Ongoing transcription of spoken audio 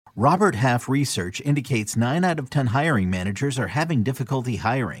Robert Half research indicates 9 out of 10 hiring managers are having difficulty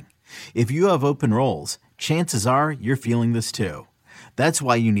hiring. If you have open roles, chances are you're feeling this too. That's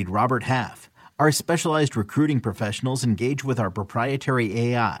why you need Robert Half. Our specialized recruiting professionals engage with our proprietary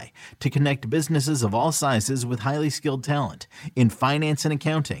AI to connect businesses of all sizes with highly skilled talent in finance and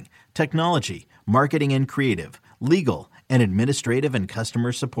accounting, technology, marketing and creative, legal, and administrative and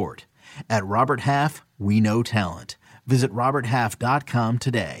customer support. At Robert Half, we know talent. Visit roberthalf.com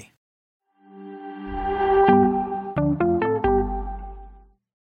today.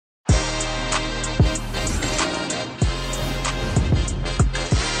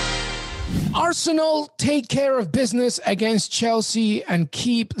 Arsenal take care of business against Chelsea and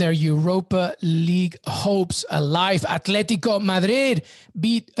keep their Europa League hopes alive. Atletico Madrid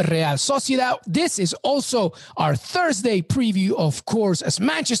beat Real Sociedad. This is also our Thursday preview, of course, as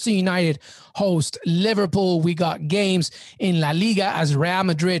Manchester United host Liverpool. We got games in La Liga as Real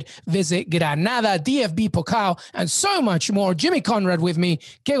Madrid visit Granada, DFB Pokal, and so much more. Jimmy Conrad with me.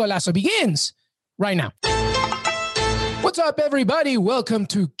 Que Golazo begins right now. What's up, everybody? Welcome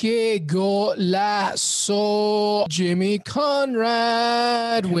to Que Golazo. Jimmy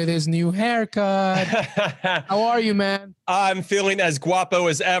Conrad with his new haircut. How are you, man? I'm feeling as guapo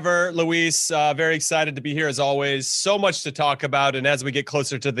as ever, Luis. Very excited to be here as always. So much to talk about. And as we get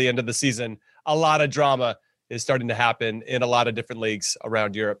closer to the end of the season, a lot of drama is starting to happen in a lot of different leagues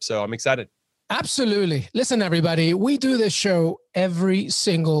around Europe. So I'm excited. Absolutely. Listen, everybody, we do this show every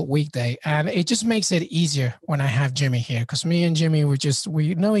single weekday, and it just makes it easier when I have Jimmy here, because me and Jimmy,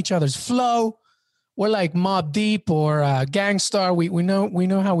 we know each other's flow. We're like Mob Deep or Gangstar. We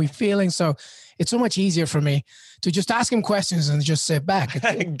know how we're feeling. So it's so much easier for me to just ask him questions and just sit back.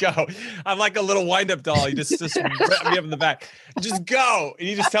 Go. I'm like a little wind-up doll. You just wrap me up in the back. Just go. And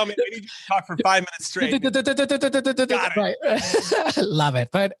you just tell me, I need you to talk for 5 minutes straight. Got it. Right. Love it.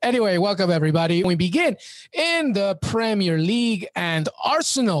 But anyway, welcome, everybody. We begin in the Premier League, and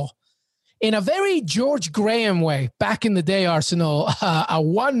Arsenal, in a very George Graham way, back in the day, Arsenal, a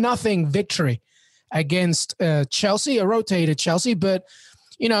 1-0 victory against Chelsea, a rotated Chelsea, but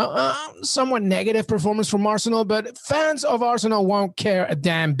somewhat negative performance from Arsenal, but fans of Arsenal won't care a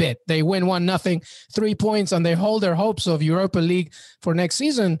damn bit. They win 1-0, 3 points, and they hold their hopes of Europa League for next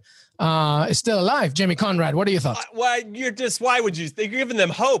season is still alive. Jimmy Conrad, what are your thoughts? Why would you? You're giving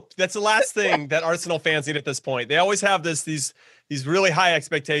them hope. That's the last thing that Arsenal fans need at this point. They always have these really high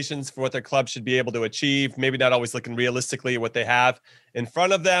expectations for what their club should be able to achieve, maybe not always looking realistically at what they have in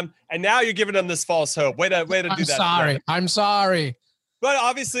front of them. And now you're giving them this false hope. Way to do that. I'm sorry. But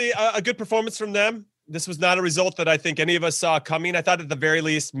obviously a good performance from them. This was not a result that I think any of us saw coming. I thought at the very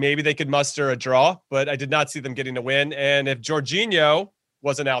least, maybe they could muster a draw, but I did not see them getting a win. And if Jorginho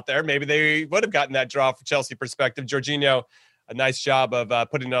wasn't out there, maybe they would have gotten that draw from Chelsea perspective. Jorginho, a nice job of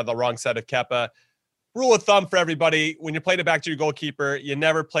putting it on the wrong side of Kepa. Rule of thumb for everybody, when you're playing it back to your goalkeeper, you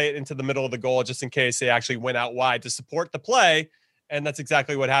never play it into the middle of the goal just in case they actually went out wide to support the play. And that's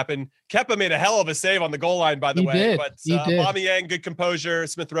exactly what happened. Kepa made a hell of a save on the goal line, by the way. But Aubameyang, good composure.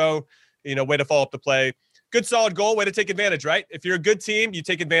 Smith Rowe, way to follow up the play. Good, solid goal. Way to take advantage, right? If you're a good team, you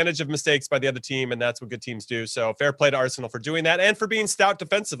take advantage of mistakes by the other team, and that's what good teams do. So fair play to Arsenal for doing that and for being stout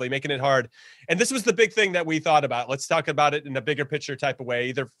defensively, making it hard. And this was the big thing that we thought about. Let's talk about it in a bigger picture type of way,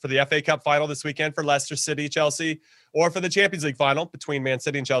 either for the FA Cup final this weekend for Leicester City, Chelsea, or for the Champions League final between Man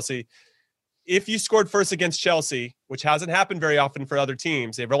City and Chelsea. If you scored first against Chelsea, which hasn't happened very often for other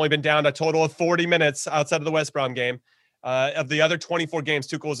teams, they've only been down a total of 40 minutes outside of the West Brom game. Of the other 24 games,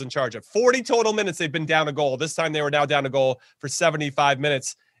 Tuchel's in charge of. 40 total minutes they've been down a goal. This time they were now down a goal for 75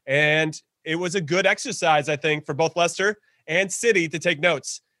 minutes. And it was a good exercise, I think, for both Leicester and City to take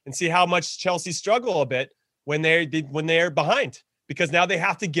notes and see how much Chelsea struggle a bit when they're behind. Because now they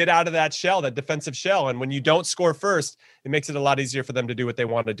have to get out of that shell, that defensive shell. And when you don't score first, it makes it a lot easier for them to do what they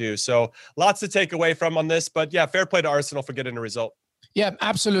want to do. So lots to take away from on this. But yeah, fair play to Arsenal for getting a result. Yeah,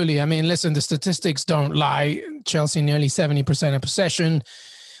 absolutely. I mean, listen, the statistics don't lie. Chelsea nearly 70% of possession,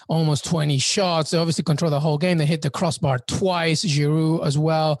 almost 20 shots. They obviously control the whole game. They hit the crossbar twice. Giroud as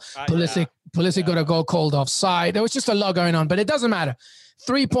well. Pulisic got a goal called offside. There was just a lot going on, but it doesn't matter.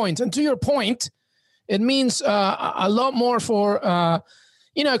 3 points. And to your point, it means a lot more for,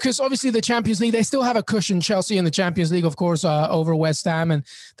 because obviously the Champions League, they still have a cushion, Chelsea in the Champions League, of course, over West Ham, and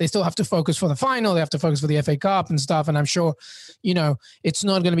they still have to focus for the final. They have to focus for the FA Cup and stuff. And I'm sure, it's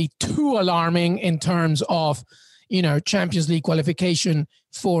not going to be too alarming in terms of, Champions League qualification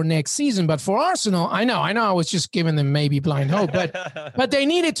for next season. But for Arsenal, I know I was just giving them maybe blind hope, but they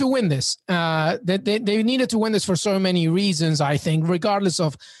needed to win this. They needed to win this for so many reasons, I think, regardless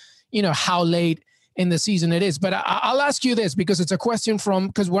of, how late in the season it is. But I'll ask you this because it's a question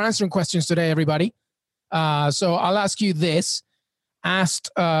because we're answering questions today, everybody. So I'll ask you this, asked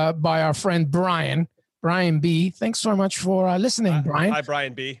by our friend Brian B. Thanks so much for listening, Brian. Hi,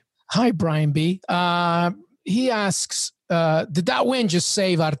 Brian B. Hi, Brian B. He asks, did that win just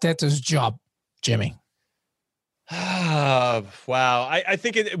save Arteta's job, Jimmy? Wow. I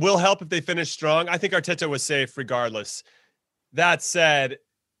think it will help if they finish strong. I think Arteta was safe regardless. That said,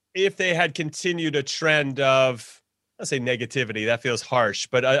 if they had continued a trend of, I'll say negativity, that feels harsh,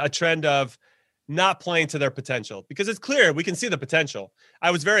 but a trend of not playing to their potential, because it's clear we can see the potential.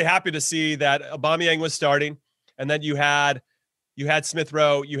 I was very happy to see that Aubameyang was starting, and then you had Smith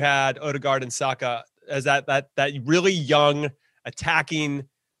Rowe, you had Odegaard and Saka as that really young, attacking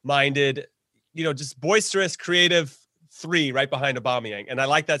minded, just boisterous, creative three right behind Aubameyang. And I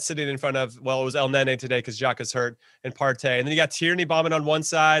like that sitting in front of, it was El Nene today because Xhaka's hurt, and Partey. And then you got Tierney bombing on one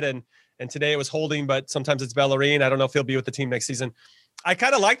side, and today it was Holding, but sometimes it's Bellerin. I don't know if he'll be with the team next season. I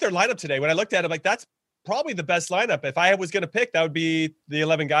kind of like their lineup today. When I looked at it, like, that's probably the best lineup. If I was going to pick, that would be the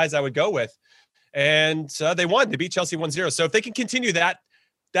 11 guys I would go with. And they won. They beat Chelsea 1-0. So if they can continue that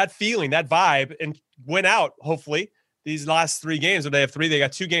feeling, that vibe, and win out, hopefully, these last 3 games, or they have 3, they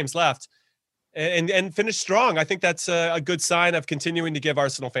got 2 games left, and finish strong, I think that's a good sign of continuing to give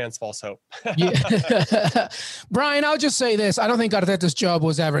Arsenal fans false hope. Yeah. Brian, I'll just say this. I don't think Arteta's job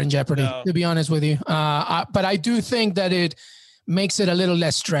was ever in jeopardy, to be honest with you. But I do think that it makes it a little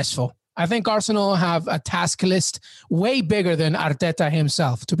less stressful. I think Arsenal have a task list way bigger than Arteta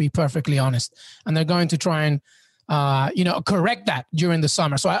himself, to be perfectly honest. And they're going to try and correct that during the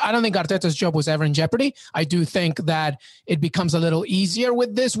summer. So I don't think Arteta's job was ever in jeopardy. I do think that it becomes a little easier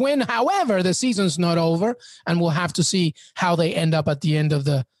with this win. However, the season's not over, and we'll have to see how they end up at the end of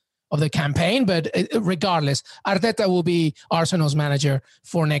the campaign. But regardless, Arteta will be Arsenal's manager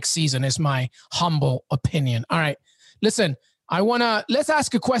for next season, is my humble opinion. All right, listen, let's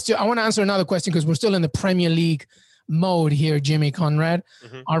ask a question. I want to answer another question because we're still in the Premier League mode here, Jimmy Conrad.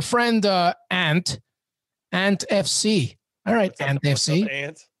 Mm-hmm. Our friend Ant FC. All right, Ant FC. What's up,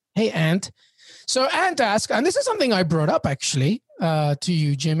 Ant? Hey, Ant. So Ant asked, and this is something I brought up actually to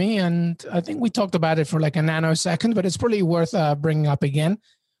you, Jimmy, and I think we talked about it for like a nanosecond, but it's probably worth bringing up again.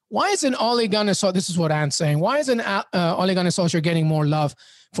 Why isn't Ole Gunnar Solskjaer, this is what Ant's saying, why isn't Ole Gunnar Solskjaer getting more love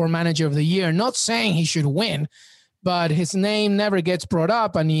for Manager of the Year? Not saying he should win, but his name never gets brought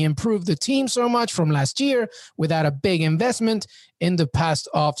up, and he improved the team so much from last year without a big investment in the past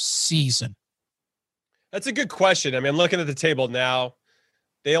off season. That's a good question. I mean, I'm looking at the table now.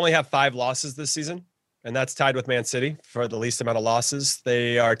 They only have 5 losses this season, and that's tied with Man City for the least amount of losses.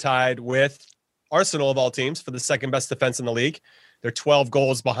 They are tied with Arsenal, of all teams, for the second best defense in the league. They're 12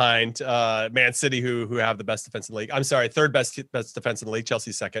 goals behind Man City, who have the best defense in the league. I'm sorry, third best defense in the league.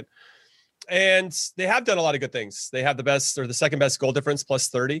 Chelsea second. And they have done a lot of good things. They have the second best goal difference, plus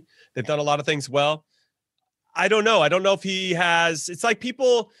 30. They've done a lot of things well. I don't know. I don't know if he has. It's like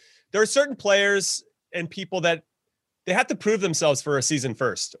there are certain players and people that they have to prove themselves for a season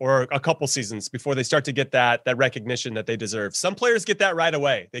first, or a couple seasons before they start to get that recognition that they deserve. Some players get that right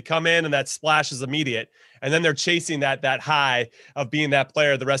away. They come in and that splash is immediate, and then they're chasing that high of being that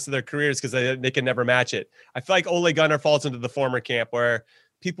player the rest of their careers because they can never match it. I feel like Ole Gunnar falls into the former camp where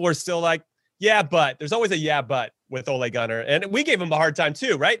people are still like, yeah, but there's always a yeah, but with Ole Gunnar. And we gave him a hard time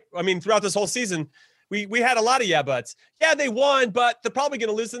too, right? I mean, throughout this whole season, we had a lot of yeah buts. Yeah, they won, but they're probably going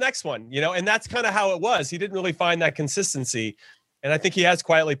to lose the next one, and that's kind of how it was. He didn't really find that consistency. And I think he has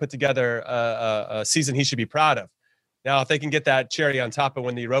quietly put together a season he should be proud of. Now, if they can get that cherry on top and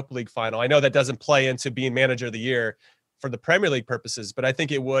win the Europa League final, I know that doesn't play into being manager of the year for the Premier League purposes, but I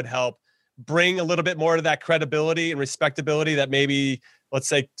think it would help bring a little bit more of that credibility and respectability that maybe, let's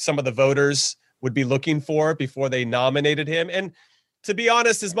say, some of the voters would be looking for before they nominated him. And to be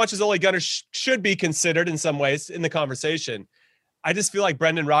honest, as much as Ole Gunnar should be considered in some ways in the conversation, I just feel like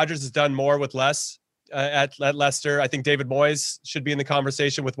Brendan Rodgers has done more with less at Leicester. I think David Moyes should be in the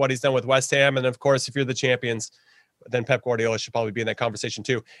conversation with what he's done with West Ham. And of course, if you're the champions, then Pep Guardiola should probably be in that conversation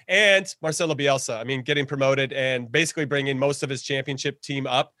too. And Marcelo Bielsa, I mean, getting promoted and basically bringing most of his championship team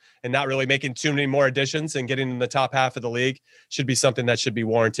up and not really making too many more additions and getting in the top half of the league should be something that should be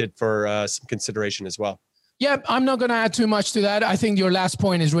warranted for some consideration as well. Yeah, I'm not going to add too much to that. I think your last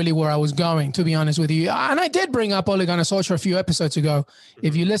point is really where I was going, to be honest with you. And I did bring up Ole Gunnar Solskjaer a few episodes ago,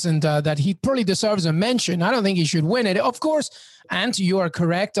 if you listened, that he probably deserves a mention. I don't think he should win it. Of course, and you are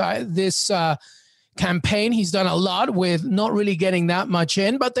correct. This campaign, he's done a lot with not really getting that much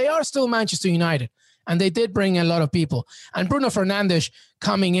in, but they are still Manchester United. And they did bring in a lot of people. And Bruno Fernandes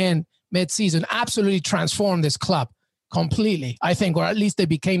coming in mid-season absolutely transformed this club. completely, I think, or at least they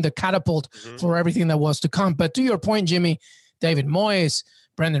became the catapult for everything that was to come. But to your point, Jimmy, David Moyes,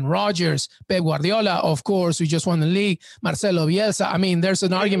 Brendan Rodgers, Pep Guardiola, of course, who just won the league, Marcelo Bielsa. I mean, there's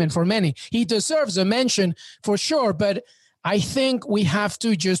an argument for many. He deserves a mention for sure, but I think we have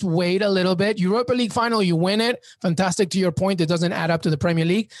to just wait a little bit. Europa League final, you win it. Fantastic. To your point, it doesn't add up to the Premier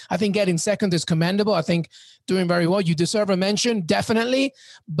League. I think getting second is commendable. I think doing very well. You deserve a mention, definitely.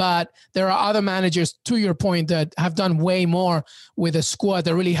 But there are other managers, to your point, that have done way more with a squad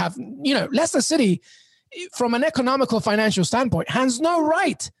that really have, Leicester City, from an economical financial standpoint, has no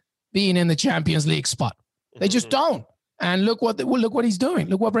right being in the Champions League spot. They just don't. And look what he's doing.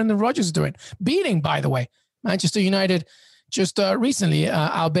 Look what Brendan Rodgers is doing. Beating, by the way, Manchester United just recently,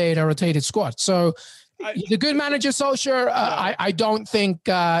 albeit a rotated squad. So the good manager, Solskjaer, I don't think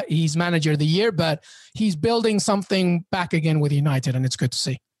he's manager of the year, but he's building something back again with United, and it's good to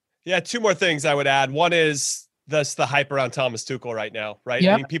see. Yeah, two more things I would add. One is the hype around Thomas Tuchel right now, right?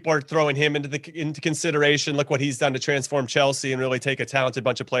 Yep. I mean, people are throwing him into consideration. Look what he's done to transform Chelsea and really take a talented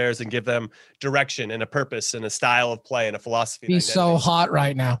bunch of players and give them direction and a purpose and a style of play and a philosophy. He's so hot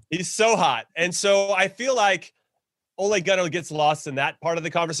right now. He's so hot. And so I feel like Ole Gunnar gets lost in that part of the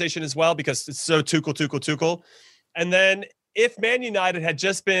conversation as well, because it's so Tuchel. And then if Man United had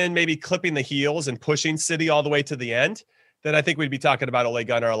just been maybe clipping the heels and pushing City all the way to the end, then I think we'd be talking about Ole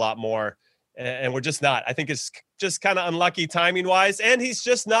Gunnar a lot more. And we're just not. I think it's just kind of unlucky timing wise. And he's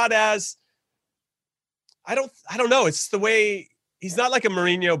just not as, I don't know. It's the way he's not like a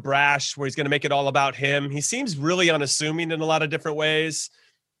Mourinho brash where he's going to make it all about him. He seems really unassuming in a lot of different ways.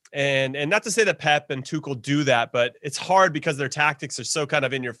 And not to say that Pep and Tuchel do that, but it's hard because their tactics are so kind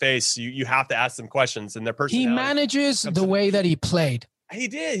of in your face. You have to ask them questions, and their personality. He manages the way that he played. He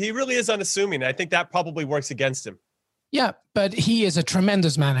did. He really is unassuming. I think that probably works against him. Yeah, but he is a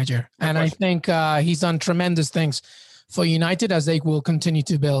tremendous manager. And I think he's done tremendous things for United as they will continue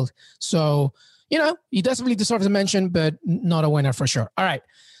to build. So, he definitely deserves a mention, but not a winner for sure. All right.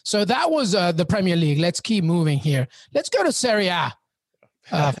 So that was the Premier League. Let's keep moving here. Let's go to Serie A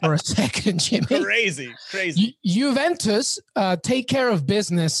for a second, Jimmy. Crazy. Juventus take care of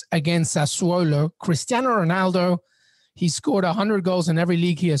business against Sassuolo. Cristiano Ronaldo, he scored 100 goals in every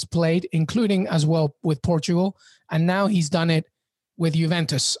league he has played, including as well with Portugal. And now he's done it with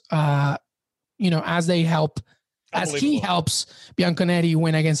Juventus, as he helps Bianconeri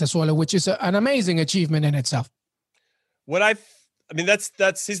win against Sassuolo, which is an amazing achievement in itself. He's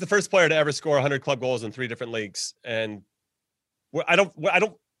the first player to ever score 100 club goals in 3 different leagues. And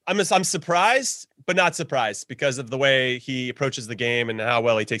I'm surprised, but not surprised because of the way he approaches the game and how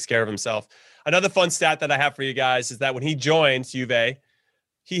well he takes care of himself. Another fun stat that I have for you guys is that when he joined Juve,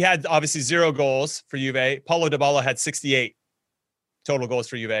 he had obviously 0 goals for Juve. Paulo Dybala had 68 total goals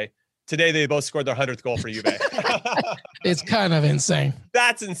for Juve. Today, they both scored their 100th goal for Juve. It's kind of insane.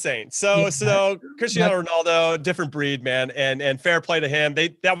 That's insane. So Cristiano Ronaldo, different breed, man, and fair play to him.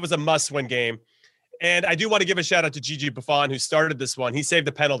 That was a must-win game. And I do want to give a shout-out to Gigi Buffon, who started this one. He saved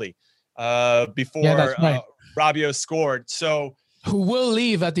a penalty before Rabiot scored. So who will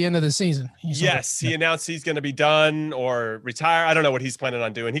leave at the end of the season. He announced he's going to be done or retire. I don't know what he's planning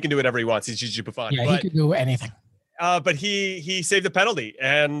on doing. He can do whatever he wants. He's Gigi Buffon. Yeah, he can do anything. But he saved a penalty,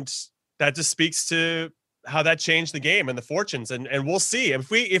 and that just speaks to how that changed the game and the fortunes. And we'll see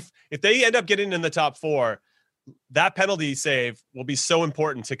if they end up getting in the top 4, that penalty save will be so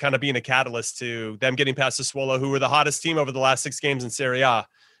important to kind of being a catalyst to them getting past Sassuolo, who were the hottest team over the last 6 games in Serie A.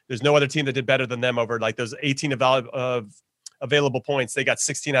 There's no other team that did better than them over like those 18 available points. They got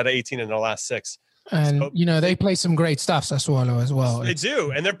 16 out of 18 in their last 6. And, they play some great stuff, Sassuolo, as well. They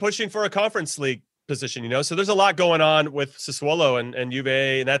do. And they're pushing for a conference league position, So there's a lot going on with Sassuolo and Juve,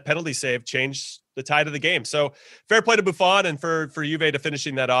 and that penalty save changed the tide of the game. So fair play to Buffon and for Juve to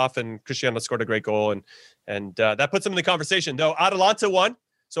finishing that off. And Cristiano scored a great goal. And that puts them in the conversation. Though Atalanta won.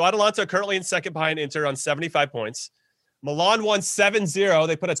 So Atalanta are currently in second behind Inter on 75 points. Milan won 7-0.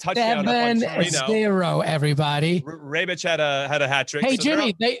 They put a touchdown up on Torino. 7-0, everybody. Rebic had a hat trick. Hey, so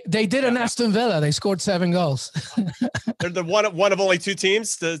Jimmy, they did an Aston Villa. They scored 7 goals. They're the one of only 2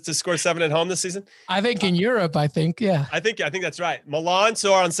 teams to score 7 at home this season. I think in Europe, I think that's right. Milan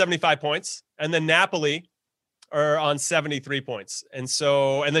are on 75 points, and then Napoli are on 73 points. And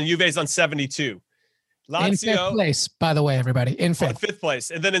then Juve's on 72. Lazio, in 5th place, by the way, everybody. In 5th place.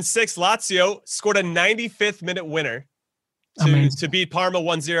 And then in 6th, Lazio scored a 95th minute winner to beat Parma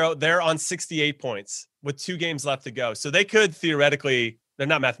 1-0. They're on 68 points with 2 games left to go. So they could theoretically, they're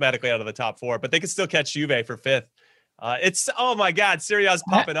not mathematically out of the top 4, but they could still catch Juve for 5th It's oh my God, Serie A's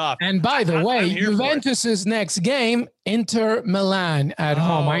popping off. And by the way, Juventus's next game, Inter Milan at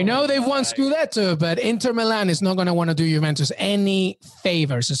home. I know they've won Scudetto, but Inter Milan is not going to want to do Juventus any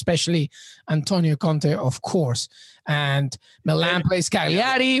favors, especially Antonio Conte, of course. And Milan plays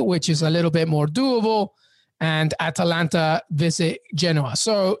Cagliari, which is a little bit more doable, and Atalanta visit Genoa.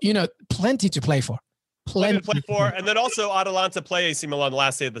 So, plenty to play for. Plenty to play for. And then also Atalanta play AC Milan the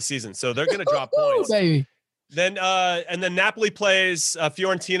last day of the season. So they're going to drop points. Baby. Then Napoli plays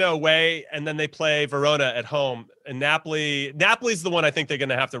Fiorentina away, and then they play Verona at home. And Napoli's the one I think they're going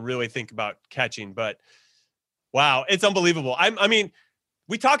to have to really think about catching. But wow, it's unbelievable. I mean,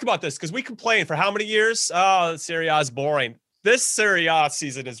 we talk about this because we complain for how many years? Oh, Serie A is boring. This Serie A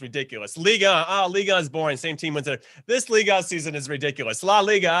season is ridiculous. Liga is boring. Same team wins it. This Liga season is ridiculous. La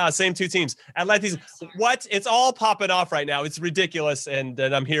Liga, same two teams. Atleti, what? It's all popping off right now. It's ridiculous, and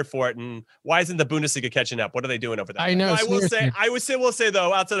I'm here for it. And why isn't the Bundesliga catching up? What are they doing over there? I know. I will say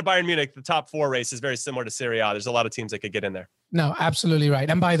though, outside of Bayern Munich, the top 4 race is very similar to Serie A. There's a lot of teams that could get in there. No, absolutely right.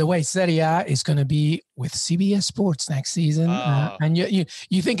 And by the way, Serie A is going to be with CBS Sports next season. And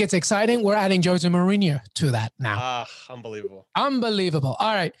you think it's exciting? We're adding Jose Mourinho to that now. Unbelievable. Unbelievable.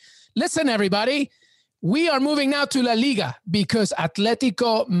 All right. Listen, everybody. We are moving now to La Liga because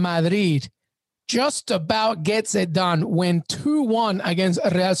Atletico Madrid just about gets it done. Win 2-1 against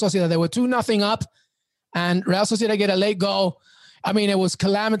Real Sociedad. They were 2-0 up, and Real Sociedad get a late goal. I mean, it was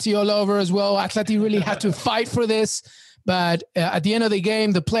calamity all over as well. Atleti really had to fight for this. But at the end of the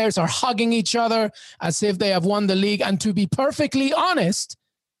game, the players are hugging each other as if they have won the league. And to be perfectly honest,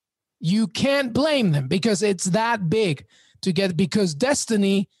 you can't blame them because it's that big because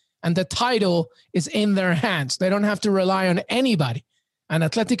destiny and the title is in their hands. They don't have to rely on anybody. And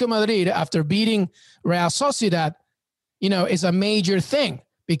Atletico Madrid, after beating Real Sociedad, is a major thing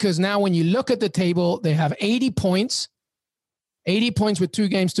because now when you look at the table, they have 80 points with 2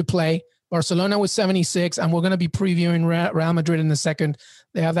 games to play. Barcelona with 76, and we're going to be previewing Real Madrid in a second.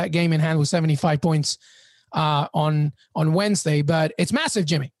 They have that game in hand with 75 points on Wednesday, but it's massive,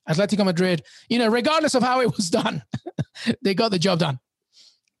 Jimmy. Atletico Madrid, regardless of how it was done, they got the job done.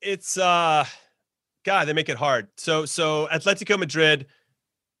 It's God, they make it hard. So Atletico Madrid,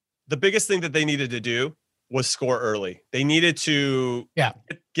 the biggest thing that they needed to do was score early. They needed to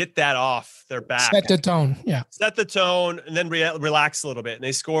get that off their back. Set the tone. Yeah. Set the tone and then relax a little bit. And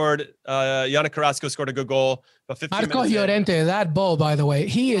they scored. Yannick Carrasco scored a good goal. But 15 Marco Llorente, that ball, by the way,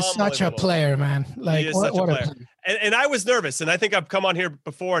 he is such a player, man. Like, he is such a player. And I was nervous. And I think I've come on here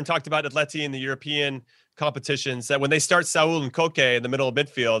before and talked about Atleti in the European competitions that when they start Saul and Koke in the middle of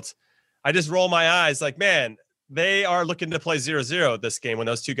midfield, I just roll my eyes like, man, they are looking to play 0-0 this game when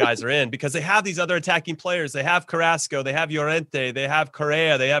those two guys are in because they have these other attacking players. They have Carrasco, they have Llorente, they have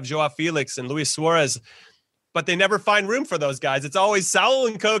Correa, they have Joao Felix and Luis Suarez, but they never find room for those guys. It's always Saul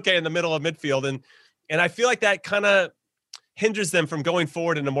and Koke in the middle of midfield. And I feel like that kind of hinders them from going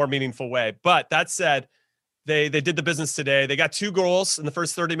forward in a more meaningful way. But that said, they did the business today. They got 2 goals in the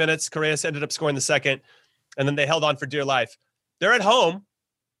first 30 minutes. Correa ended up scoring the second, and then they held on for dear life. They're at home.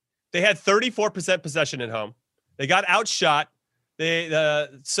 They had 34% possession at home. They got outshot.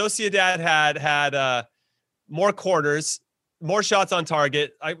 The Sociedad had more corners, more shots on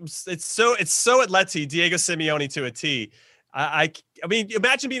target. It's so Atleti, Diego Simeone to a T. I mean,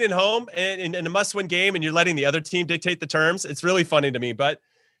 imagine being at home in a must-win game and you're letting the other team dictate the terms. It's really funny to me, but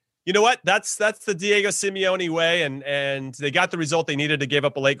you know what? That's the Diego Simeone way, and they got the result they needed to give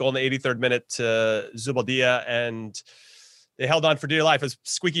up a late goal in the 83rd minute to Zubeldia, and they held on for dear life. It was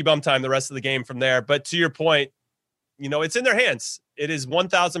squeaky bum time the rest of the game from there. But to your point, it's in their hands. It is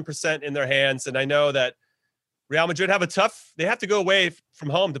 1,000% in their hands. And I know that Real Madrid they have to go away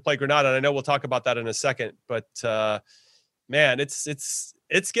from home to play Granada. And I know we'll talk about that in a second, but man,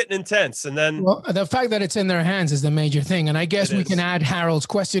 it's getting intense. And then the fact that it's in their hands is the major thing. And I guess we can add Harold's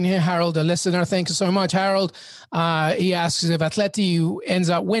question here. Harold, the listener, thank you so much. Harold, he asks if Atleti ends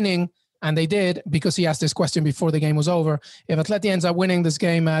up winning, and they did because he asked this question before the game was over. If Atleti ends up winning this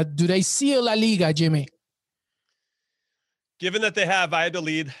game, do they seal La Liga, Jimmy? Given that they have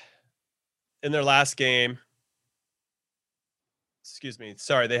Valladolid in their last game,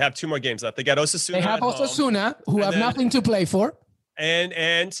 they have 2 more games left. They got Osasuna. They have Osasuna, who have nothing to play for, and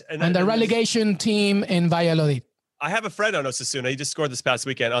the relegation team in Valladolid. I have a friend on Osasuna. He just scored this past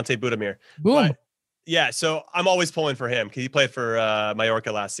weekend, Ante Budimir. Boom. But, yeah, so I'm always pulling for him because he played for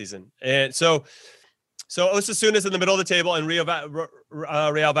Mallorca last season, and so Osasuna is in the middle of the table, and Real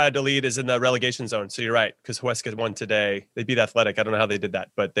Valladolid is in the relegation zone. So you're right, because Huesca won today. They beat Athletic. I don't know how they did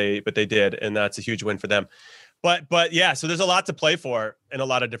that, but they did, and that's a huge win for them. But yeah, so there's a lot to play for in a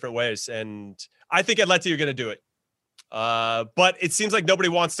lot of different ways, and I think Atleti are going to do it. But it seems like nobody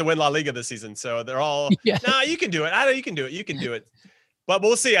wants to win La Liga this season. So they're all, nah, you can do it. I know you can do it. You can do it. But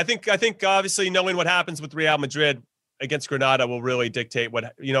we'll see. I think obviously knowing what happens with Real Madrid against Granada will really dictate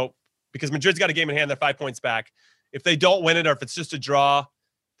what, because Madrid's got a game in hand. They're 5 points back. If they don't win it, or if it's just a draw,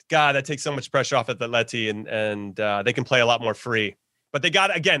 God, that takes so much pressure off at the Atleti, and they can play a lot more free. But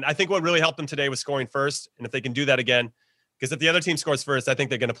I think what really helped them today was scoring first. And if they can do that again, because if the other team scores first, I think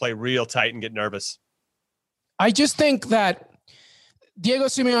they're going to play real tight and get nervous. I just think that Diego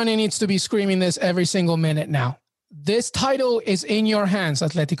Simeone needs to be screaming this every single minute now. This title is in your hands,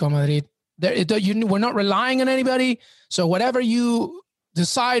 Atletico Madrid. We're not relying on anybody. So whatever you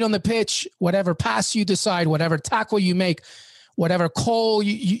decide on the pitch, whatever pass you decide, whatever tackle you make, whatever call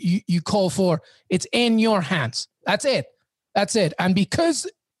you call for, it's in your hands. That's it. And because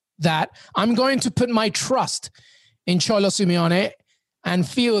that, I'm going to put my trust in Cholo Simeone and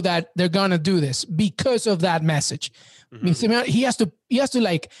feel that they're going to do this because of that message. Mm-hmm. I mean, Simeone, he has to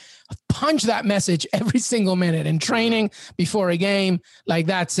like punch that message every single minute in training before a game. Like,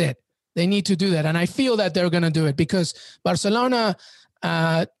 that's it. They need to do that. And I feel that they're going to do it because Barcelona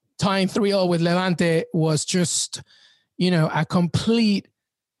tying 3-0 with Levante was just, a complete,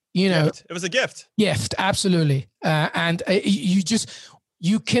 gift. It was a gift. Gift. Absolutely. And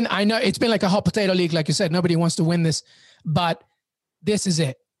I know it's been like a hot potato league. Like you said, nobody wants to win this, but this is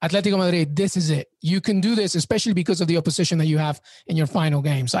it. Atletico Madrid, this is it. You can do this, especially because of the opposition that you have in your final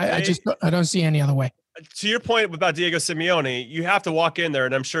games. I don't see any other way. To your point about Diego Simeone, you have to walk in there,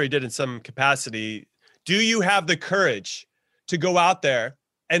 and I'm sure he did in some capacity. Do you have the courage to go out there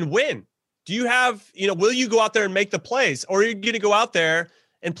and win? Do you have, will you go out there and make the plays, or are you going to go out there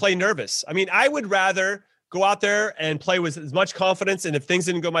and play nervous? I mean, I would rather go out there and play with as much confidence, and if things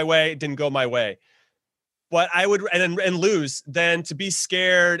didn't go my way, it didn't go my way. But I would and lose than to be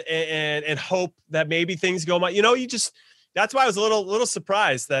scared and hope that maybe things go my. That's why I was a little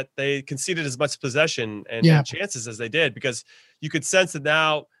surprised that they conceded as much possession and chances as they did, because you could sense that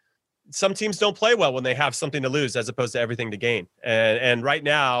now some teams don't play well when they have something to lose as opposed to everything to gain. And right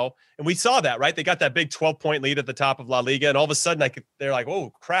now, and we saw that, right? They got that big 12-point lead at the top of La Liga, and all of a sudden they're like,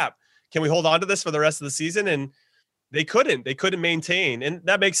 oh crap, can we hold on to this for the rest of the season? And they couldn't maintain, and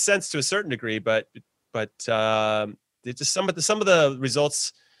that makes sense to a certain degree, but it's just some of the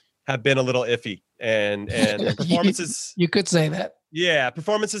results have been a little iffy, and performances. You could say that. Yeah,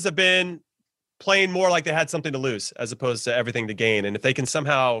 performances have been playing more like they had something to lose as opposed to everything to gain. And if they can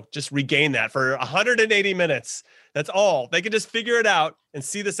somehow just regain that for 180 minutes, that's all. They can just figure it out and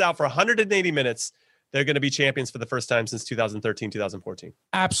see this out for 180 minutes. They're going to be champions for the first time since 2013, 2014.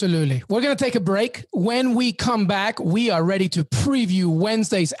 Absolutely. We're going to take a break. When we come back, we are ready to preview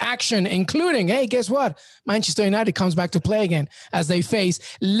Wednesday's action, including, hey, guess what? Manchester United comes back to play again as they face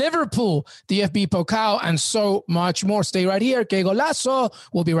Liverpool, DFB Pokal, and so much more. Stay right here. Que golazo.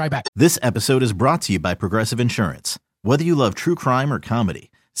 We'll be right back. This episode is brought to you by Progressive Insurance. Whether you love true crime or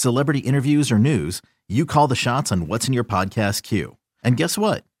comedy, celebrity interviews or news, you call the shots on what's in your podcast queue. And guess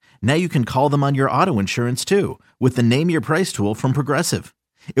what? Now you can call them on your auto insurance too with the Name Your Price tool from Progressive.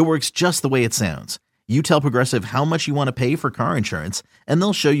 It works just the way it sounds. You tell Progressive how much you want to pay for car insurance, and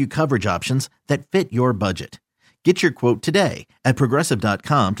they'll show you coverage options that fit your budget. Get your quote today at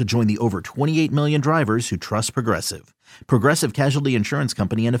Progressive.com to join the over 28 million drivers who trust Progressive. Progressive Casualty Insurance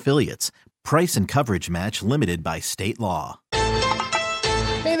Company and Affiliates. Price and coverage match limited by state law.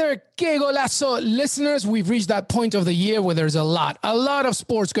 Hey there, Que Golazo listeners. We've reached that point of the year where there's a lot of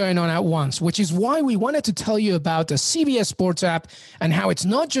sports going on at once, which is why we wanted to tell you about the CBS Sports app and how it's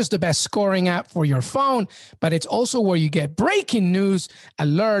not just the best scoring app for your phone, but it's also where you get breaking news,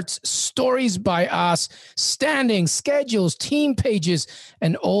 alerts, stories by us, standings, schedules, team pages,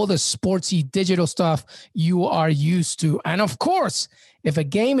 and all the sportsy digital stuff you are used to. And of course, if a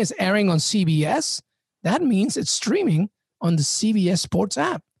game is airing on CBS, that means it's streaming on the CBS Sports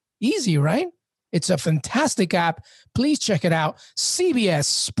app. Easy, right? It's a fantastic app. Please check it out. CBS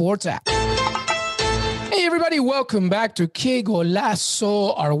Sports app. Hey, everybody. Welcome back to Que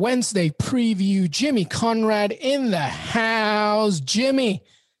Golazo, our Wednesday preview. Jimmy Conrad in the house. Jimmy,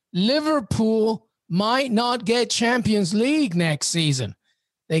 Liverpool might not get Champions League next season.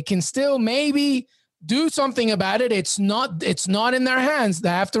 They can still maybe do something about it. It's not in their hands. They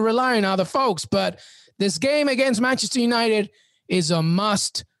have to rely on other folks, but this game against Manchester United is a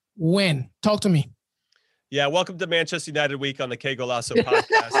must win. Talk to me. Yeah, welcome to Manchester United Week on the Que Golazo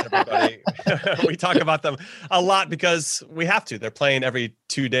podcast, everybody. We talk about them a lot because we have to. They're playing every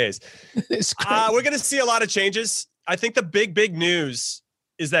 2 days. We're going to see a lot of changes. I think the big news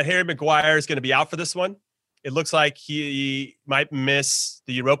is that Harry Maguire is going to be out for this one. It looks like he might miss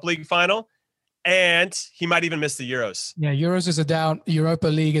the Europa League final. And he might even miss the Euros. Yeah, Euros is a doubt. Europa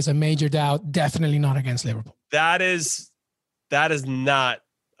League is a major doubt. Definitely not against Liverpool. That is not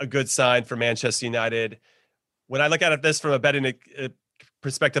a good sign for Manchester United. When I look at this from a betting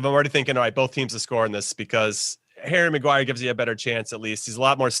perspective, I'm already thinking, all right, both teams to score in this because Harry Maguire gives you a better chance at least. He's a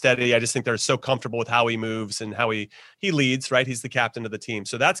lot more steady. I just think they're so comfortable with how he moves and how he leads, right? He's the captain of the team.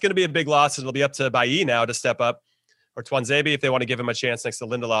 So that's going to be a big loss. It'll be up to Bailly now to step up, or Tuanzebe if they want to give him a chance next to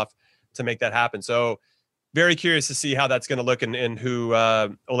Lindelof to make that happen. So very curious to see how that's going to look and who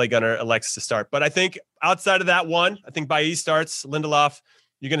Ole Gunnar elects to start. But I think outside of that one, I think Bailly starts, Lindelof.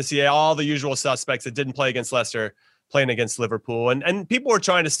 You're going to see all the usual suspects that didn't play against Leicester playing against Liverpool. And people were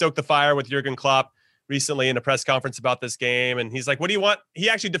trying to stoke the fire with Jurgen Klopp recently in a press conference about this game. And he's like, what do you want? He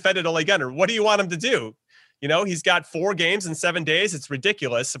actually defended Ole Gunnar. What do you want him to do? You know, he's got 4 games in 7 days. It's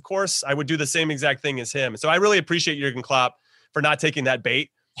ridiculous. Of course, I would do the same exact thing as him. So I really appreciate Jurgen Klopp for not taking that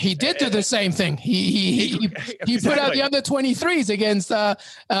bait. He did do the same thing. He exactly. put out the under 23s against.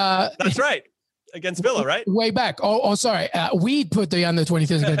 That's right. Against Villa, right? Way back. Sorry. We put the under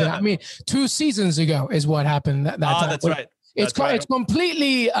 23s against I mean, 2 seasons ago is what happened. That's right. It's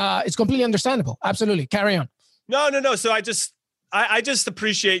completely understandable. Absolutely. Carry on. No. So I just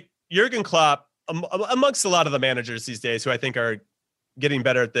appreciate Jurgen Klopp amongst a lot of the managers these days who I think are getting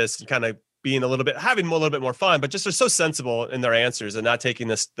better at this and kind of being having a little bit more fun, but just are so sensible in their answers and not taking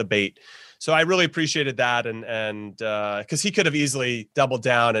the bait. So I really appreciated that. And cause he could have easily doubled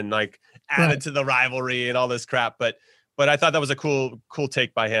down and like added to the rivalry and all this crap. But I thought that was a cool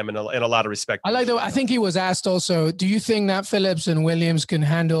take by him in a lot of respect. I like that. I think he was asked also, do you think that Phillips and Williams can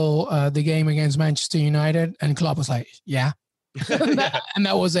handle the game against Manchester United? And Klopp was like, yeah. And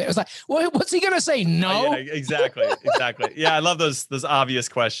that was it. It was like, well, what's he gonna say? No. Yeah, exactly. Yeah, I love those obvious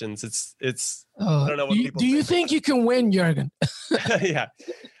questions. It's I don't know what people. Do you think you can win, Jurgen? Yeah,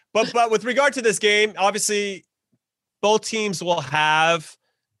 but with regard to this game, obviously, both teams will have,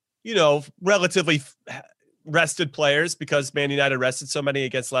 relatively rested players because Man United rested so many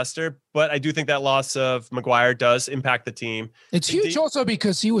against Leicester. But I do think that loss of Maguire does impact the team. It's huge also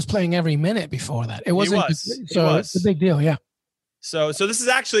because he was playing every minute before that. It wasn't. It's a big deal. Yeah. So this is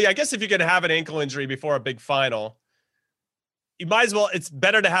actually, I guess if you're going to have an ankle injury before a big final, you might as well, it's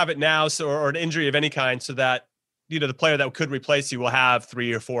better to have it now. Or an injury of any kind so that, the player that could replace you will have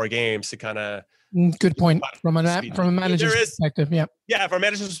 3 or 4 games to kind of. Good point from a manager's perspective. Yeah. Yeah. From a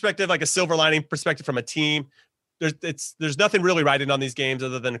manager's perspective, like a silver lining perspective from a team, there's nothing really riding on these games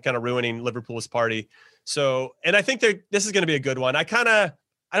other than kind of ruining Liverpool's party. So, and I think this is going to be a good one. I don't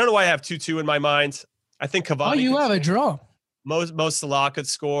know why I have 2-2 in my mind. I think Cavani. Oh, you have a draw. Mo Salah could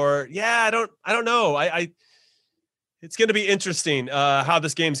score. Yeah, I don't know. It's going to be interesting how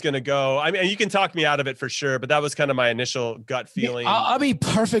this game's going to go. I mean, you can talk me out of it for sure, but that was kind of my initial gut feeling. I'll be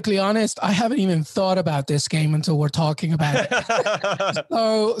perfectly honest. I haven't even thought about this game until we're talking about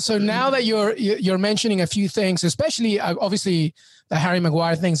it. So now that you're mentioning a few things, especially obviously the Harry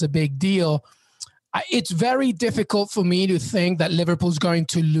Maguire thing's a big deal. It's very difficult for me to think that Liverpool's going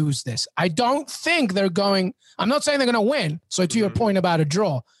to lose this. I don't think they're going. I'm not saying they're going to win. So to your point about a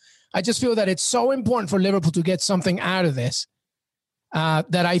draw, I just feel that it's so important for Liverpool to get something out of this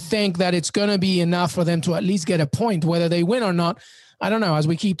that I think that it's going to be enough for them to at least get a point, whether they win or not. I don't know. As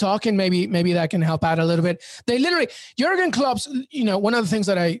we keep talking, maybe that can help out a little bit. They literally, Jurgen Klopp's, one of the things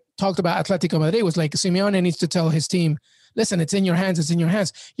that I talked about Atletico Madrid was like Simeone needs to tell his team, listen, it's in your hands. It's in your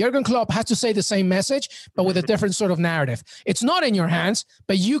hands. Jurgen Klopp has to say the same message, but with a different sort of narrative. It's not in your hands,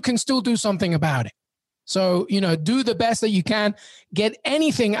 but you can still do something about it. So, do the best that you can, get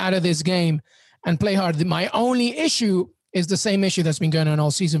anything out of this game and play hard. My only issue is the same issue that's been going on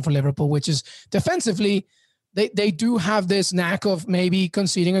all season for Liverpool, which is defensively, they do have this knack of maybe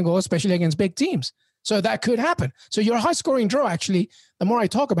conceding a goal, especially against big teams. So that could happen. So your high scoring draw, actually, the more I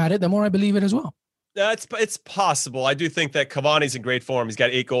talk about it, the more I believe it as well. It's possible. I do think that Cavani's in great form. He's got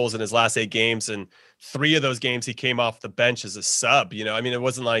 8 goals in his last 8 games, and 3 of those games he came off the bench as a sub. I mean, it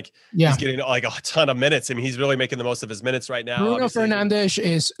wasn't like he's getting like a ton of minutes. I mean, he's really making the most of his minutes right now. Bruno Fernandes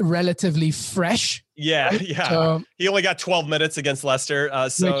is relatively fresh. Yeah, right? Yeah. So, he only got 12 minutes against Leicester,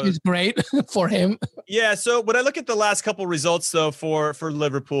 which is great for him. Yeah. So when I look at the last couple results, though, for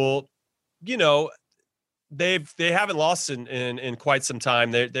Liverpool, they haven't lost in quite some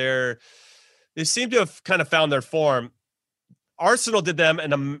time. They seem to have kind of found their form. Arsenal did them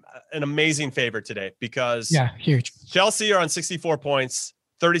an amazing favor today because huge. Chelsea are on 64 points,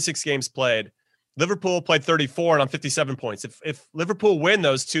 36 games played. Liverpool played 34 and on 57 points. If Liverpool win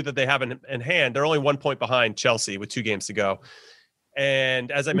those 2 that they have in hand, they're only 1 point behind Chelsea with 2 games to go. And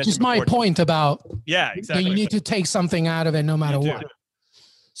as I mentioned, which is my point about exactly. You need to take something out of it no matter what.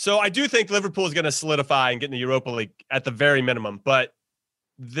 So I do think Liverpool is going to solidify and get in the Europa League at the very minimum. But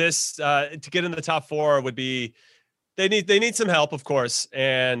this to get in the top 4 would be they need some help, of course,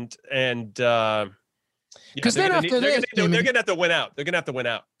 and because then after this, they're going to have to win out. They're going to have to win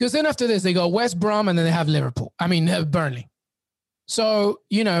out. Because then after this, they go West Brom and then they have Liverpool. I mean Burnley. So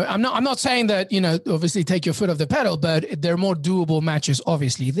I'm not saying that obviously take your foot off the pedal, but they're more doable matches.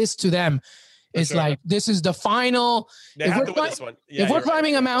 Obviously, this to them is like this is the final. They have to win this one. Yeah, if we're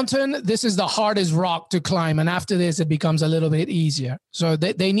climbing a mountain, this is the hardest rock to climb, and after this, it becomes a little bit easier. So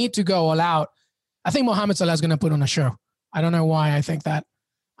they need to go all out. I think Mohamed Salah is going to put on a show. I don't know why I think that.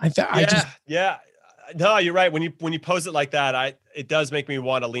 Yeah. No, you're right. When you pose it like that, it does make me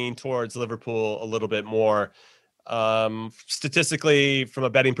want to lean towards Liverpool a little bit more. Statistically, from a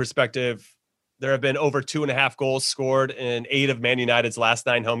betting perspective, there have been over 2.5 goals scored in 8 of Man United's last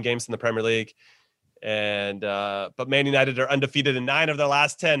 9 home games in the Premier League. And but Man United are undefeated in 9 of their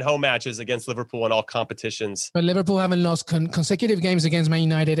last 10 home matches against Liverpool in all competitions. But Liverpool haven't lost consecutive games against Man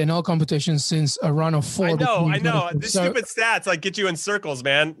United in all competitions since a run of 4. I know. These stupid stats like get you in circles,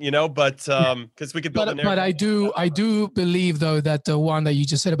 man. But because we could build. But I do believe though that the one that you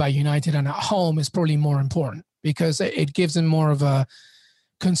just said about United and at home is probably more important because it gives them more of a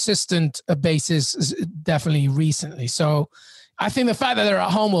consistent basis, definitely recently. So. I think the fact that they're at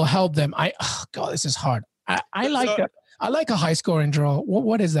home will help them. This is hard. I like a high scoring draw.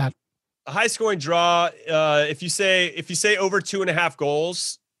 What is that? A high scoring draw. If you say over 2.5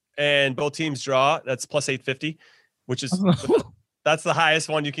 goals and both teams draw, that's plus 850, which is that's the highest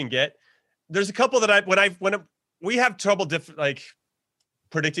one you can get. There's a couple that when we have trouble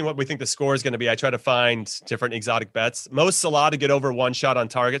predicting what we think the score is going to be. I try to find different exotic bets. Most Salah to get over 1 shot on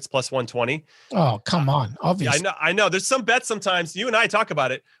targets plus 120. Oh, come on. Obviously. Yeah, I know. There's some bets sometimes. You and I talk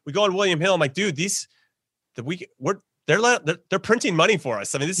about it. We go on William Hill. I'm like, dude, they're printing money for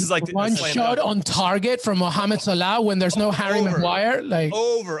us. I mean, this is like 1 shot on target from Mohamed Salah when there's no Harry Maguire. Like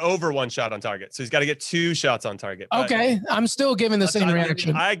over 1 shot on target. So he's got to get 2 shots on target. Okay. I'm still giving the same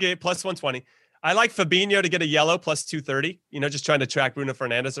reaction. I get plus 120. I like Fabinho to get a yellow plus 230, just trying to track Bruno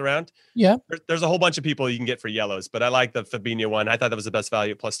Fernandes around. Yeah. There's a whole bunch of people you can get for yellows, but I like the Fabinho one. I thought that was the best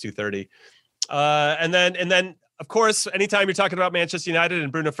value at plus 230. And then of course, anytime you're talking about Manchester United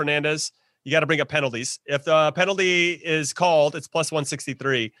and Bruno Fernandes, you got to bring up penalties. If the penalty is called, it's plus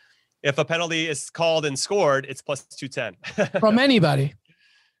 163. If a penalty is called and scored, it's plus 210. From anybody.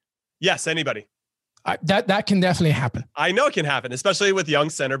 Yes, anybody. That can definitely happen. I know it can happen, especially with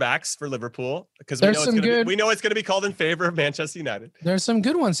young center backs for Liverpool, because we know it's going to be called in favor of Manchester United. There's some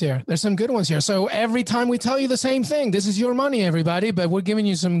good ones here. So every time we tell you the same thing, this is your money, everybody, but we're giving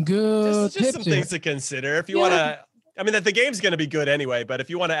you some good just some things to consider. If you want to, that the game's going to be good anyway, but if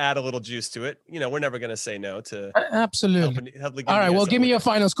you want to add a little juice to it, we're never going to say no to. Absolutely. All right. Well, give me your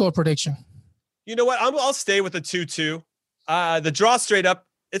final score prediction. You know what? I'll stay with the 2-2. The draw straight up.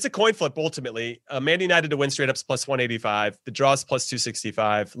 It's a coin flip ultimately. Man United to win straight up is plus 185. The draw is plus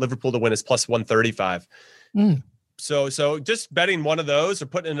 265. Liverpool to win is plus 135. So just betting one of those or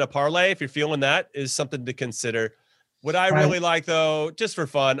putting in a parlay, if you're feeling that, is something to consider. What I really like though, just for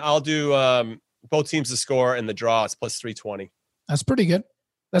fun, I'll do both teams to score and the draw is plus 320. That's pretty good.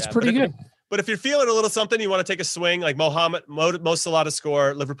 But if you're feeling a little something, you want to take a swing like Mo Salah to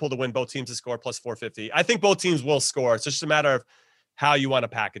score, Liverpool to win, both teams to score plus 450. I think both teams will score. It's just a matter of how you want to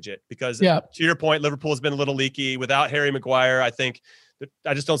package it, because to your point, Liverpool has been a little leaky without Harry Maguire. I think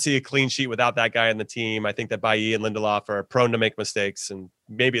I just don't see a clean sheet without that guy in the team. I think that Bailly and Lindelof are prone to make mistakes, and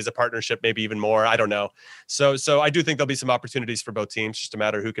maybe as a partnership, maybe even more. I don't know. So I do think there'll be some opportunities for both teams, just a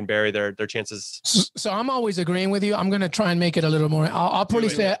matter of who can bury their chances. So I'm always agreeing with you. I'm going to try and make it a little more. I'll probably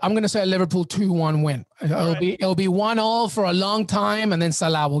say I'm going to say a Liverpool 2-1 win. It'll be 1-1 for a long time, and then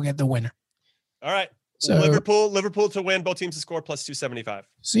Salah will get the winner. All right. So Liverpool to win, both teams to score plus 275.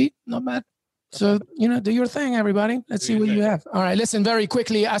 See, not bad. So, do your thing, everybody. Let's see what you have. All right, listen, very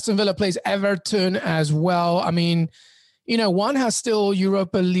quickly, Aston Villa plays Everton as well. I mean, one has still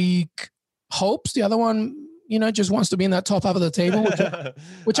Europa League hopes. The other one, just wants to be in that top half of the table,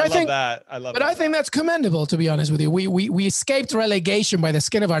 which I think that. I think that's commendable, to be honest with you. We escaped relegation by the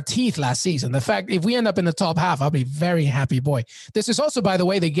skin of our teeth last season. The fact, if we end up in the top half, I'll be very happy, boy. This is also, by the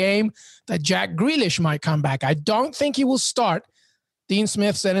way, the game that Jack Grealish might come back. I don't think he will start. Dean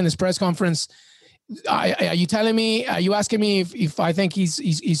Smith said in his press conference, are you asking me if I think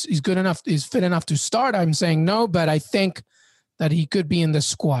he's good enough, is fit enough to start? I'm saying no, but I think that he could be in the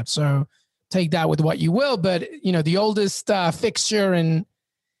squad. So take that with what you will. But, the oldest fixture in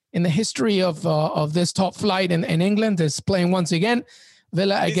the history of this top flight in England is playing once again.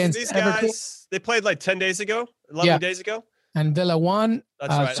 Villa against these Everton. Guys, they played like 10 days ago, 11 days ago. and Villa won.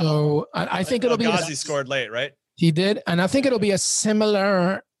 That's right. So I think it'll be. Ghazi scored late, right? He did, and I think it'll be a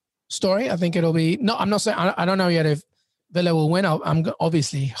similar story. I think it'll be. No, I'm not saying. I don't know yet if Villa will win. I'm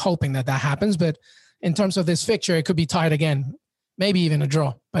obviously hoping that happens, but in terms of this fixture, it could be tied again, maybe even a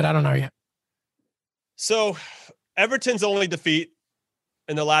draw, but I don't know yet. So Everton's only defeat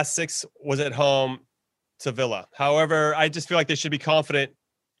in the last 6 was at home to Villa. However, I just feel like they should be confident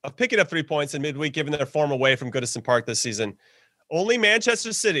of picking up 3 points in midweek, given their form away from Goodison Park this season. Only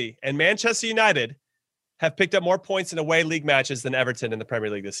Manchester City and Manchester United have picked up more points in away league matches than Everton in the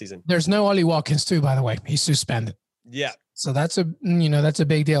Premier League this season. There's no Ollie Watkins too, by the way. He's suspended. Yeah. So that's a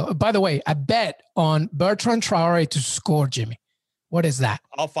big deal. By the way, I bet on Bertrand Traore to score, Jimmy. What is that?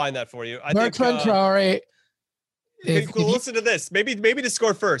 I'll find that for you. Bertrand Traore. Listen to this. Maybe to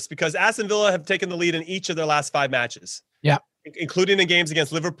score first, because Aston Villa have taken the lead in each of their last 5 matches. Yeah. Including in games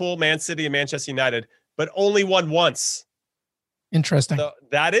against Liverpool, Man City, and Manchester United, but only won once. Interesting. So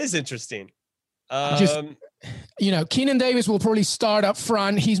that is interesting. Keenan Davis will probably start up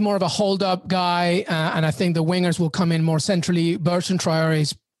front. He's more of a hold-up guy, and I think the wingers will come in more centrally. Bertrand Traore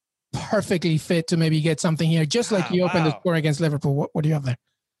is perfectly fit to maybe get something here, just like he opened the score against Liverpool. What do you have there?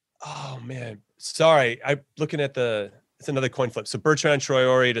 Oh, man. Sorry. I'm looking at it's another coin flip. So Bertrand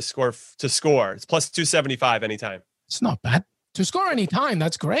Traore to score. It's plus 275 anytime. It's not bad. To score anytime,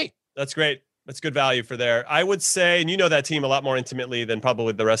 that's great. That's great. That's good value for there. I would say, and you know that team a lot more intimately than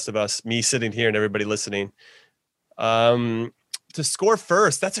probably the rest of us, me sitting here and everybody listening. To score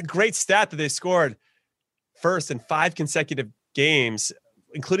first, that's a great stat that they scored first in 5 consecutive games,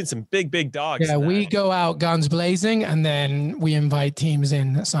 including some big dogs. Yeah, we go out guns blazing, and then we invite teams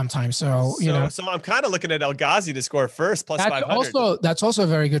in sometimes. So I'm kind of looking at El Ghazi to score first, plus 500. That's also a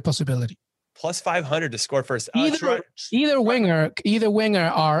very good possibility. Plus 500 to score first. Either winger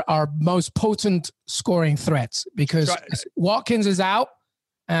are our most potent scoring threats, because Watkins is out,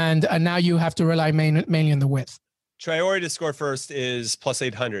 and now you have to rely mainly on the width. Traore to score first is plus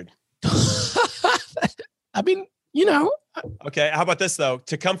 800. I mean, Okay, how about this, though?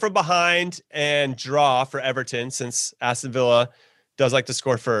 To come from behind and draw for Everton, since Aston Villa does like to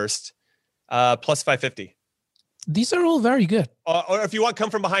score first, plus 550. These are all very good. Or if you want come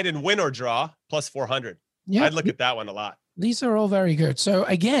from behind and win or draw, plus 400. Yeah, I'd look at that one a lot. These are all very good. So,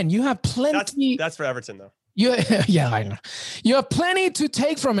 again, you have plenty. That's for Everton, though. Yeah, I know. You have plenty to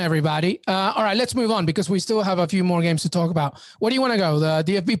take from everybody. All right, let's move on, because we still have a few more games to talk about. What do you want to go? The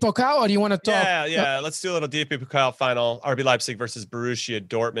DFB Pokal, or do you want to talk? Yeah. Let's do a little DFB Pokal final. RB Leipzig versus Borussia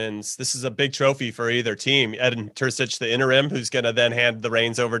Dortmund. This is a big trophy for either team. Edin Terzic, the interim, who's going to then hand the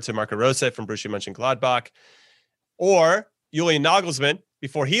reins over to Marco Rose from Borussia Mönchengladbach, or Julian Nagelsmann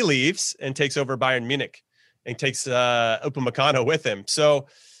before he leaves and takes over Bayern Munich and takes Upamecano with him. So,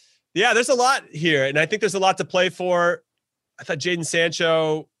 yeah, there's a lot here, and I think there's a lot to play for. I thought Jadon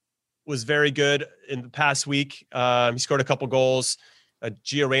Sancho was very good in the past week. He scored a couple goals.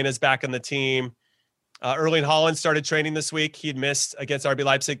 Gio Reyna's back on the team. Erling Haaland started training this week. He had missed against RB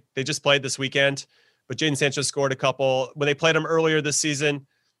Leipzig. They just played this weekend, but Jadon Sancho scored a couple. When they played him earlier this season,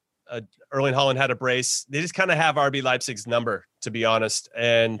 Erling Haaland had a brace. They just kind of have RB Leipzig's number, to be honest.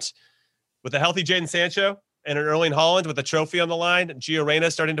 And with a healthy Jadon Sancho and an Erling Haaland with a trophy on the line, Gio Reyna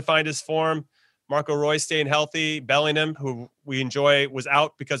starting to find his form, Marco Reus staying healthy, Bellingham, who we enjoy, was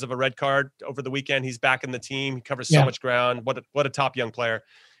out because of a red card over the weekend. He's back in the team. He covers so much ground. What a top young player.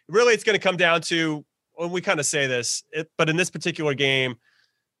 Really, it's going to come down to, when we kind of say this, but in this particular game,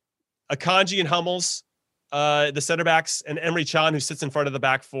 Akanji and Hummels, the center backs, and Emre Can, who sits in front of the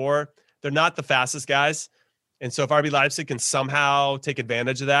back four, they're not the fastest guys. And so if RB Leipzig can somehow take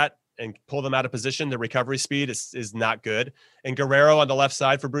advantage of that and pull them out of position, the recovery speed is not good. And Guerrero on the left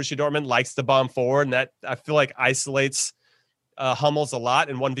side for Borussia Dortmund likes to bomb forward, and that I feel like isolates Hummels a lot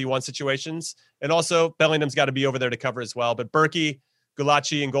in 1v1 situations. And also Bellingham's got to be over there to cover as well. But Berkey,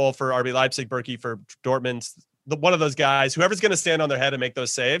 Gulacsi in goal for RB Leipzig, Berkey for Dortmund, one of those guys, whoever's going to stand on their head and make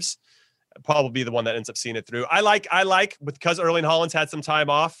those saves, probably be the one that ends up seeing it through. I like because Erling Haaland's had some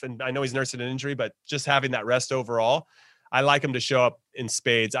time off, and I know he's nursing an injury, but just having that rest overall, I like him to show up in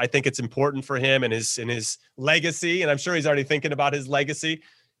spades. I think it's important for him and his legacy, and I'm sure he's already thinking about his legacy,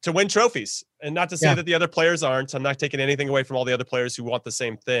 to win trophies. And not to say that the other players aren't. I'm not taking anything away from all the other players who want the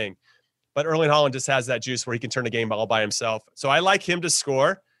same thing. But Erling Haaland just has that juice where he can turn a game all by himself. So I like him to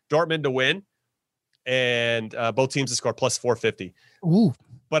score, Dortmund to win, and both teams to score plus 450. Ooh.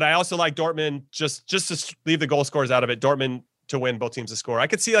 But I also like Dortmund, just to leave the goal scorers out of it, Dortmund to win, both teams to score. I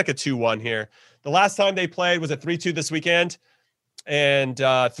could see like a 2-1 here. The last time they played was a 3-2 this weekend, and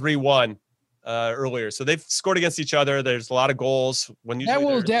 3-1 earlier. So they've scored against each other. There's a lot of goals. There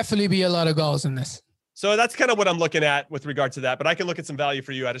will definitely be a lot of goals in this. So that's kind of what I'm looking at with regard to that, but I can look at some value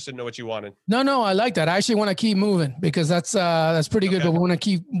for you. I just didn't know what you wanted. No, I like that. I actually want to keep moving because that's pretty good.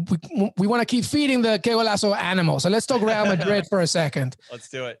 Okay. But we want to keep feeding the Que Golazo animal. So let's talk Real Madrid for a second. Let's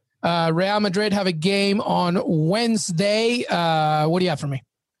do it. Real Madrid have a game on Wednesday. What do you have for me?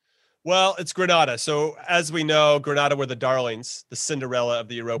 Well, it's Granada. So as we know, Granada were the darlings, the Cinderella of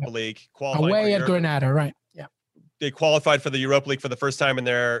the Europa League. Away at Granada, right? Yeah. They qualified for the Europa League for the first time in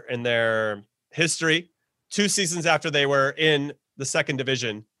their history, 2 seasons after they were in the second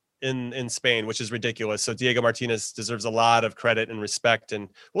division in Spain, which is ridiculous. So Diego Martinez deserves a lot of credit and respect, and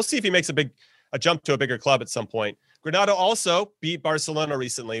we'll see if he makes a jump to a bigger club at some point. Granada also beat Barcelona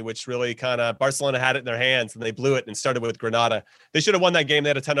recently, which really Barcelona had it in their hands and they blew it and started with Granada. They should have won that game. They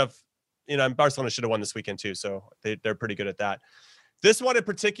had a ton of, Barcelona should have won this weekend too. So they're pretty good at that. This one in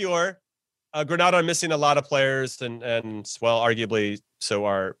particular, Granada are missing a lot of players and arguably so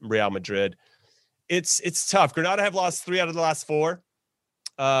are Real Madrid. It's tough. Granada have lost 3 out of the last 4.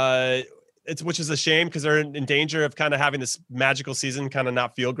 Which is a shame because they're in danger of kind of having this magical season kind of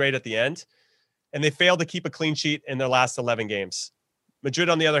not feel great at the end. And they failed to keep a clean sheet in their last 11 games. Madrid,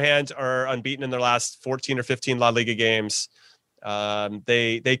 on the other hand, are unbeaten in their last 14 or 15 La Liga games.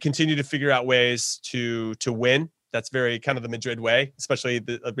 They continue to figure out ways to win. That's very kind of the Madrid way, especially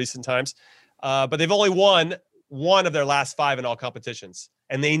the recent times. But they've only won 1 of their last 5 in all competitions.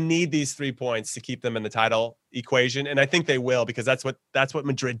 And they need these 3 points to keep them in the title equation. And I think they will, because that's what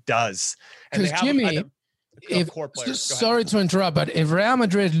Madrid does. And because Jimmy, sorry to interrupt, but if Real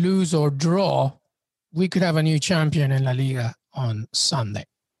Madrid lose or draw, we could have a new champion in La Liga on Sunday.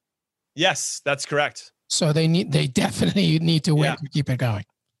 Yes, that's correct. So they definitely need to win to keep it going.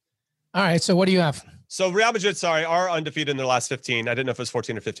 All right. So what do you have? So Real Madrid, are undefeated in their last 15. I didn't know if it was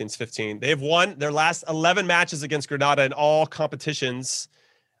 14 or 15. It's 15. They have won their last 11 matches against Granada in all competitions.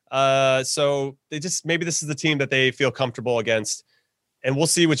 So maybe this is the team that they feel comfortable against. And we'll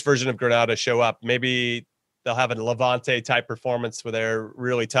see which version of Granada show up. Maybe they'll have a Levante type performance where they're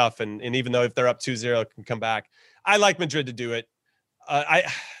really tough. And even though if they're up 2-0, can come back. I like Madrid to do it.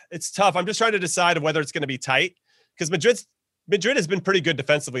 It's tough. I'm just trying to decide whether it's going to be tight, because Madrid has been pretty good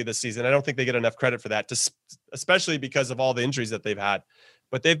defensively this season. I don't think they get enough credit for that, especially because of all the injuries that they've had.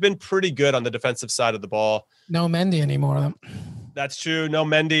 But they've been pretty good on the defensive side of the ball. No Mendy anymore. That's true. No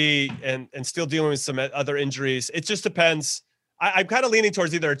Mendy, and still dealing with some other injuries. It just depends. I'm kind of leaning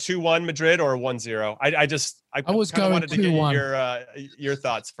towards either a 2-1 Madrid or a 1-0. I was going wanted to get your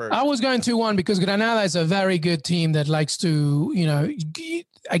thoughts first. I was going 2-1 because Granada is a very good team that likes to,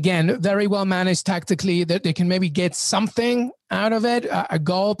 again, very well managed tactically, that they can maybe get something out of it, a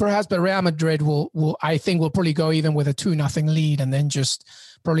goal perhaps, but Real Madrid will probably go even with a 2-0 lead and then just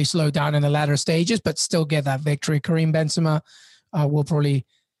probably slow down in the latter stages, but still get that victory. Karim Benzema will probably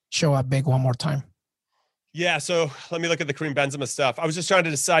show up big one more time. Yeah, so let me look at the Karim Benzema stuff. I was just trying to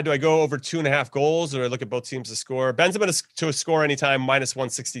decide, do I go over 2.5 goals or look at both teams to score? Benzema to score anytime, minus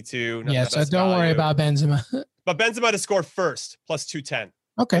 162. Yeah, so don't worry about Benzema. But Benzema to score first, plus 210.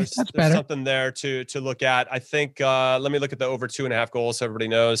 Okay, that's better. There's something there to look at. I think, let me look at the over 2.5 goals so everybody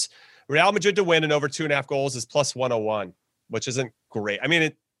knows. Real Madrid to win and over 2.5 goals is plus 101, which isn't great. I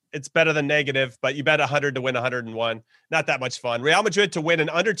mean, it's better than negative, but you bet 100 to win 101. Not that much fun. Real Madrid to win and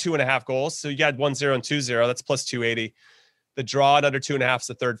under 2.5 goals. So you got 1-0 and 2-0. That's plus 280. The draw at under 2.5 is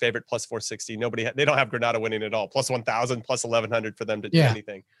the third favorite, plus 460. They don't have Granada winning at all. Plus 1,000, plus 1,100 for them to do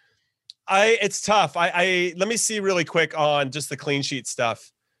anything. It's tough. Let me see really quick on just the clean sheet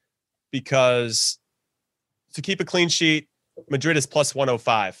stuff, because to keep a clean sheet, Madrid is plus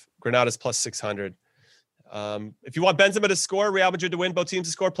 105. Granada's plus 600. If you want Benzema to score, Real Madrid to win, both teams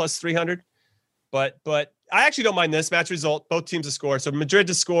to score, plus 300. But I actually don't mind this match result, both teams to score. So Madrid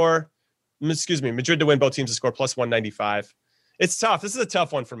to win, both teams to score, plus 195. It's tough. This is a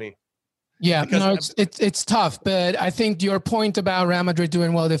tough one for me. Yeah, it's tough. But I think your point about Real Madrid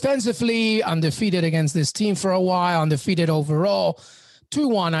doing well defensively, undefeated against this team for a while, undefeated overall,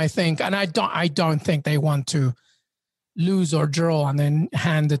 2-1, I think. And I don't think they want to lose or draw and then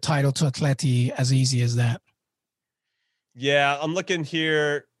hand the title to Atleti as easy as that. Yeah, I'm looking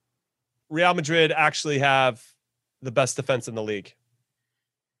here. Real Madrid actually have the best defense in the league.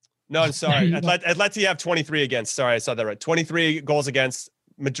 No, I'm sorry. Atleti have 23 against. Sorry, I saw that right. 23 goals against.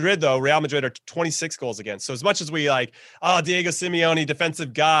 Madrid, though, Real Madrid are 26 goals against. So as much as we Diego Simeone,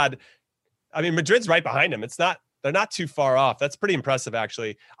 defensive god, I mean, Madrid's right behind him. They're not too far off. That's pretty impressive,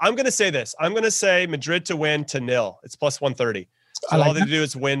 actually. I'm going to say this. I'm going to say Madrid to win to 0. It's plus 130. So all they do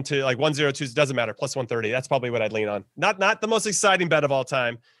is win to 1-0, 2. Doesn't matter. Plus 130. That's probably what I'd lean on. Not the most exciting bet of all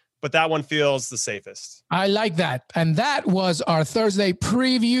time, but that one feels the safest. I like that. And that was our Thursday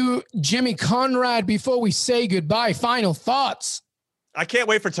preview. Jimmy Conrad, before we say goodbye, final thoughts. I can't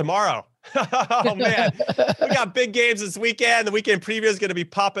wait for tomorrow. Oh, man. We got big games this weekend. The weekend preview is going to be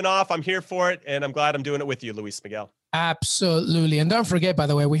popping off. I'm here for it, and I'm glad I'm doing it with you, Luis Miguel. Absolutely. And don't forget, by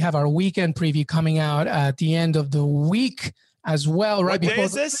the way, we have our weekend preview coming out at the end of the week as well. Right? What day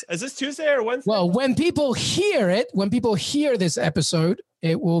is this? Is this Tuesday or Wednesday? Well, when people hear this episode,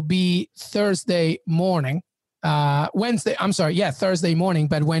 it will be Thursday morning. Thursday morning.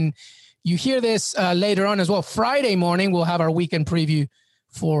 But when you hear this later on as well, Friday morning, we'll have our weekend preview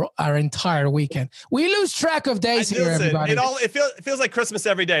for our entire weekend. We lose track of days here, everybody. It feels like Christmas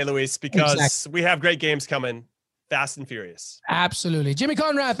every day, Luis, because we have great games coming fast and furious. Absolutely. Jimmy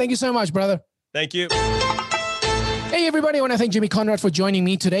Conrad, thank you so much, brother. Thank you. Hey, everybody. I want to thank Jimmy Conrad for joining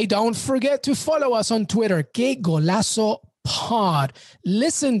me today. Don't forget to follow us on Twitter, Que Golazo Pod.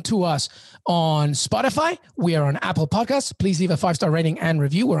 Listen to us on Spotify. We are on Apple Podcasts. Please leave a 5-star rating and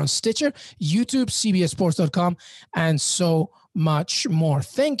review. We're on Stitcher, YouTube, CBSSports.com, and so much more.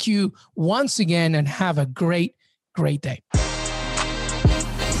 Thank you once again, and have a great, great day.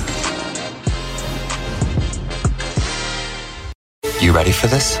 You ready for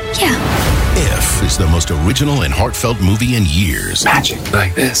this? Yeah. If is the most original and heartfelt movie in years. Magic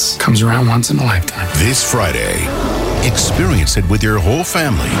like this comes around once in a lifetime. This Friday, experience it with your whole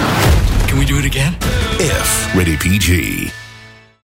family. Can we do it again? If, rated PG.